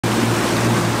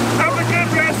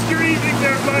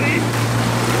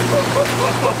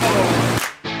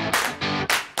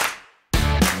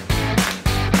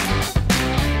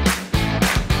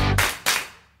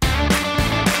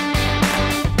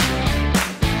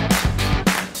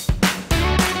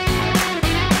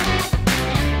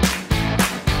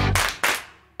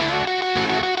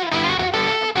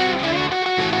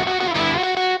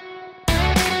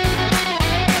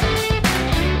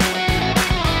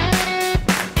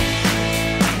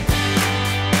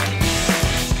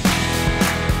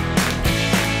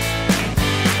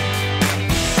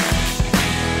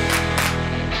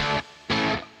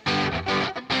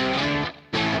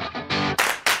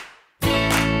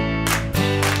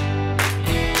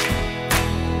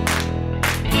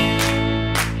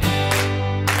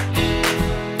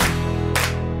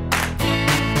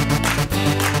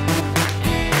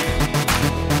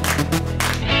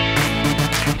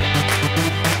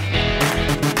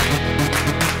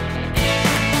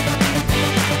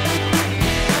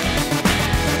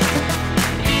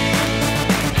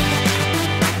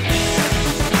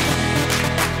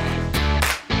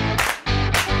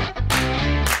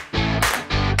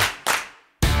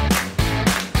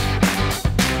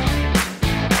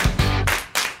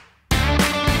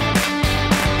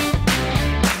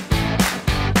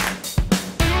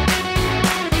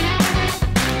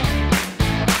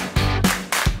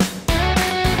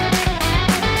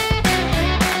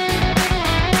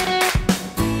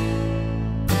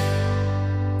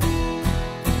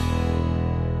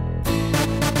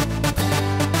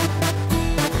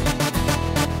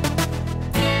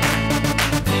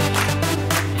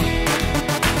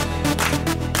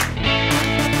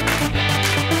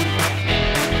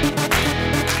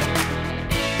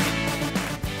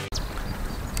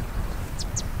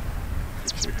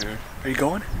Are you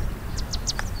going?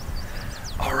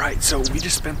 Alright, so we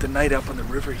just spent the night up on the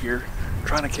river here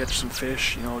trying to catch some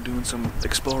fish, you know, doing some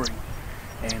exploring,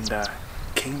 and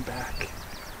came back.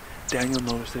 Daniel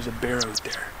noticed there's a bear out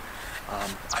there.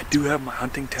 I do have my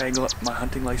hunting tag, my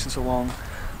hunting license along.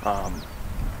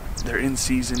 They're in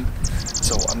season,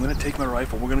 so I'm going to take my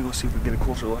rifle. We're going to go see if we can get a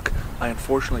closer look. I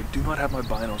unfortunately do not have my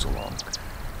binos along,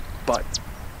 but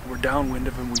we're downwind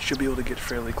of him. We should be able to get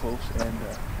fairly close, and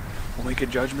we'll make a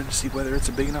judgment to see whether it's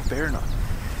a big enough bear or not.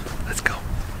 Let's go.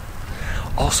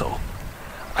 Also,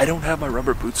 I don't have my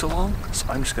rubber boots along, so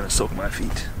I'm just going to soak my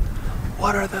feet.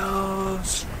 What are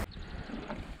those?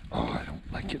 Oh, I don't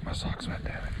like getting my socks wet,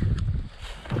 damn it.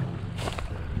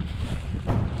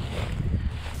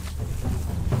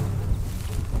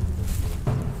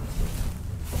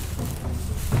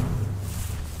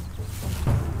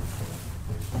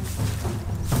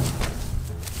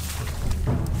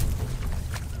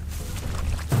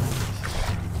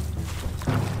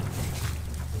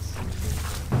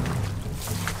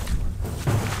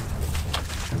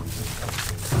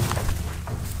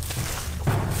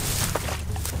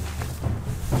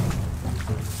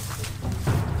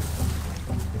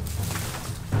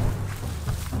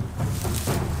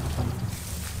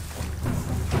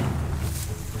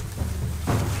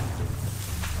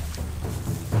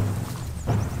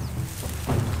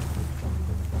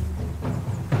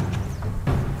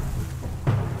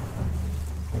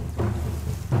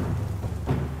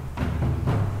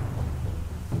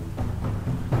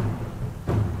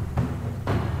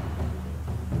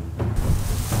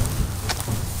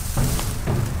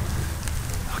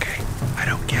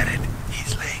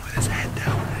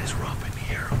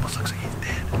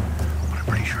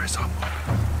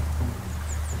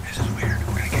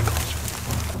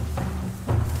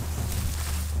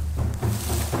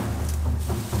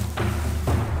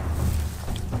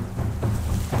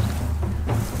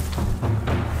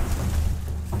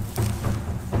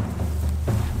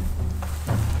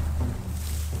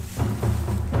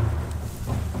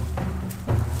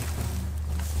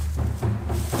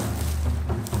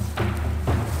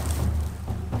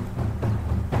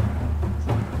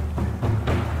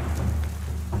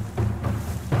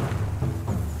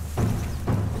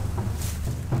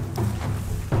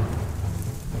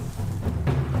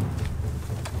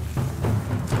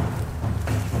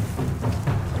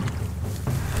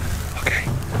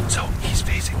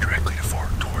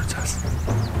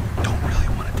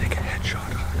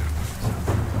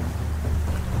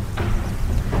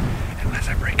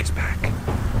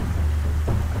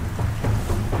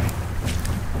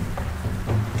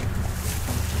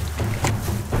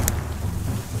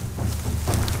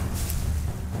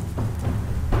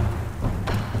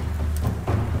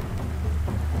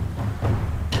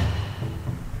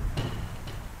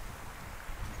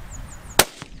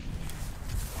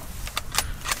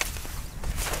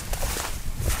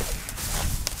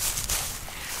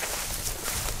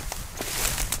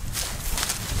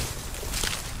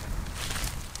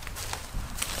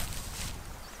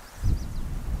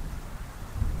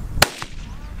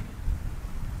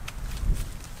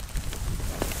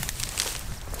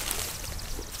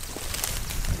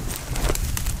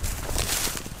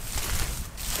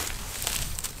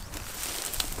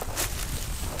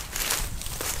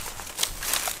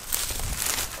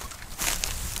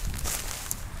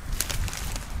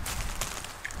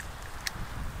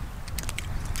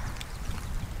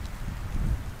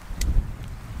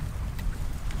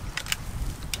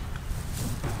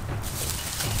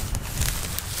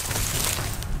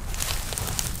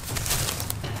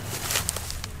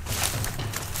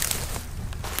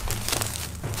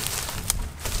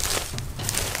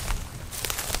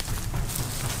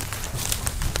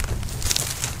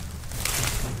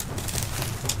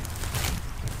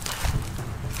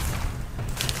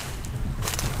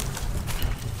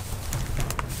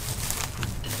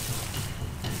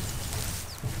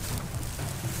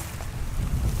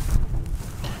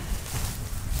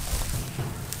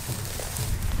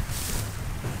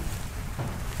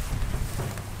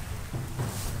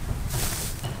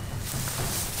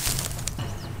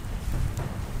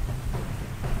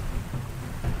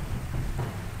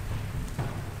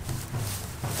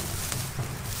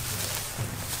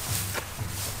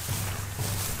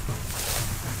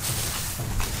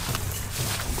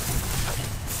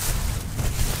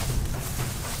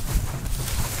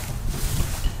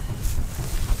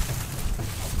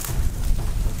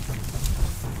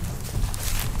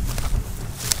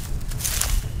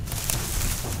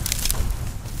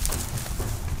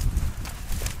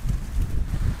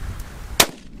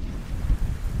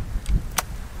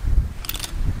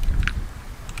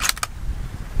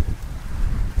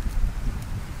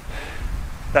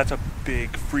 That's a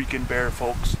big freaking bear,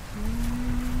 folks.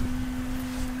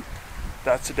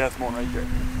 That's the death moan right there.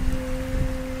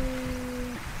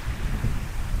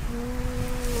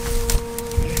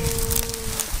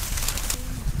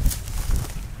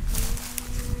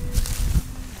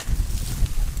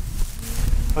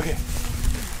 Okay,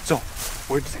 so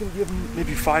we're just gonna give him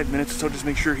maybe 5 minutes or so, just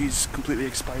make sure he's completely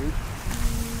expired.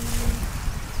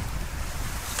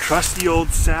 Trusty old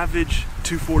Savage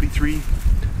 243.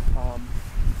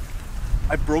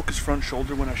 I broke his front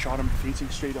shoulder when I shot him facing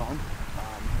straight on.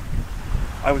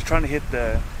 I was trying to hit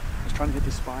the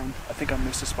spine. I think I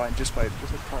missed the spine just a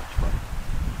touch, but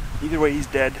either way, he's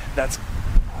dead. That's,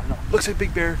 I don't know. Looks like a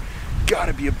big bear.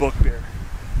 Gotta be a book bear.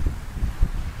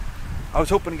 I was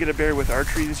hoping to get a bear with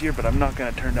archery this year, but I'm not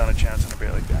gonna turn down a chance on a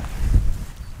bear like that.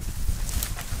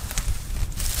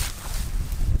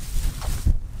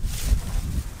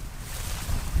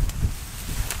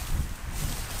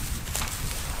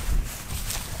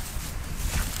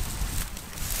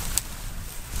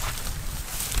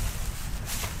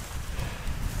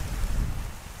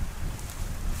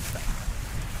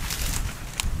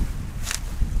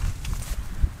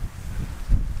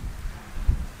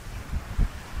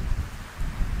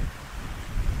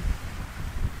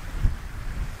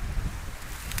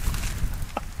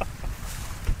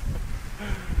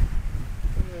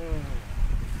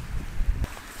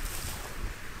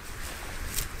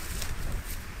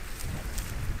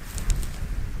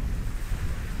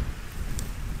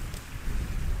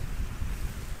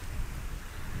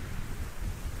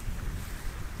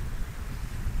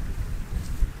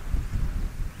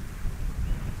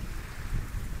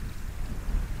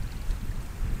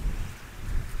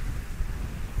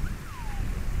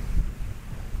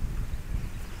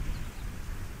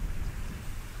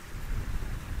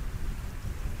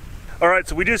 All right,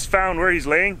 so we just found where he's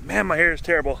laying. Man, my hair is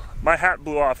terrible. My hat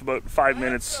blew off about 5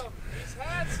 minutes. He's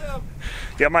handsome.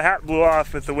 Yeah, my hat blew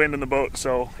off with the wind in the boat,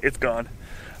 so it's gone.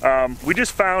 We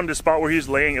just found a spot where he's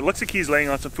laying. It looks like he's laying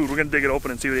on some food. We're gonna dig it open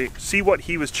and see what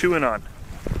he was chewing on.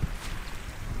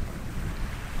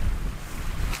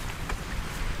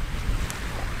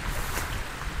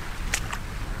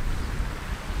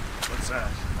 What's that?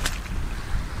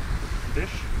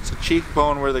 Fish? It's a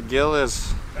cheekbone where the gill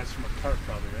is. That's from a carp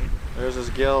probably, right? There's his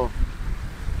gill.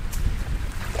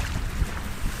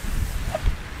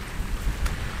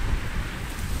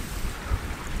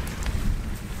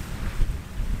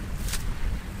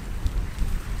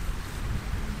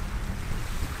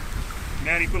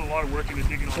 Man, he put a lot of work into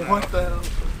digging all that What up. the hell?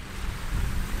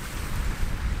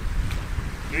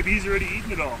 Maybe he's already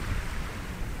eaten it all.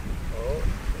 Oh,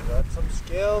 we got some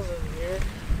scales in here.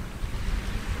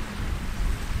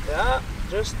 Yeah,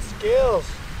 just scales.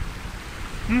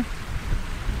 Hmm.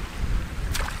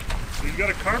 He's got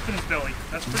a carp in his belly.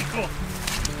 That's pretty cool.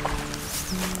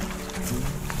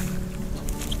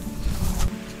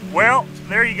 Well,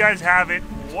 there you guys have it.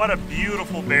 What a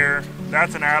beautiful bear.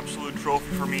 That's an absolute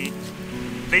trophy for me.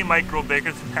 They might grow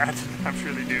bigger than that. I'm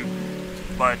sure they do.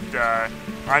 But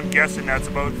I'm guessing that's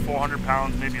about 400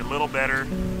 pounds, maybe a little better.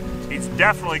 He's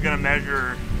definitely going to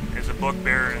measure as a book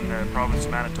bear in the province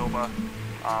of Manitoba.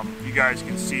 You guys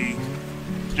can see,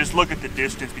 just look at the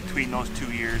distance between those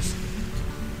 2 ears.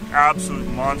 Absolute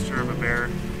monster of a bear.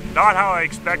 Not how I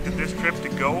expected this trip to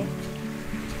go,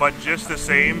 but just the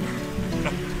same.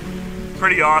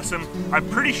 Pretty awesome. I'm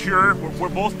pretty sure, we're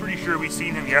both pretty sure we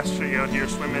seen him yesterday out here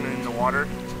swimming in the water.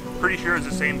 Pretty sure it's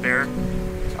the same bear.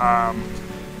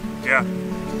 Yeah,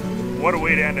 what a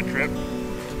way to end a trip.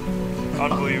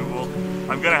 Unbelievable.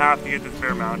 I'm gonna have to get this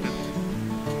bear mounted.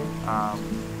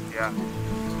 Yeah,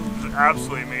 it was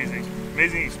absolutely amazing.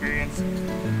 Amazing experience.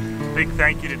 Big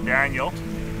thank you to Daniel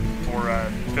for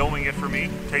filming it for me,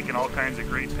 taking all kinds of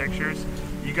great pictures.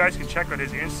 You guys can check out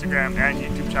his Instagram and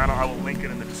YouTube channel. I will link it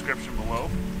in the description below.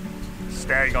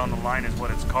 Stag on the Line is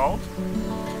what it's called.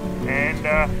 And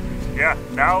yeah,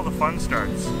 now the fun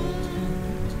starts.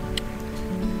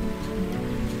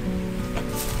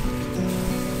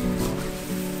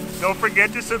 Don't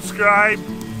forget to subscribe,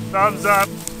 thumbs up,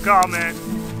 comment.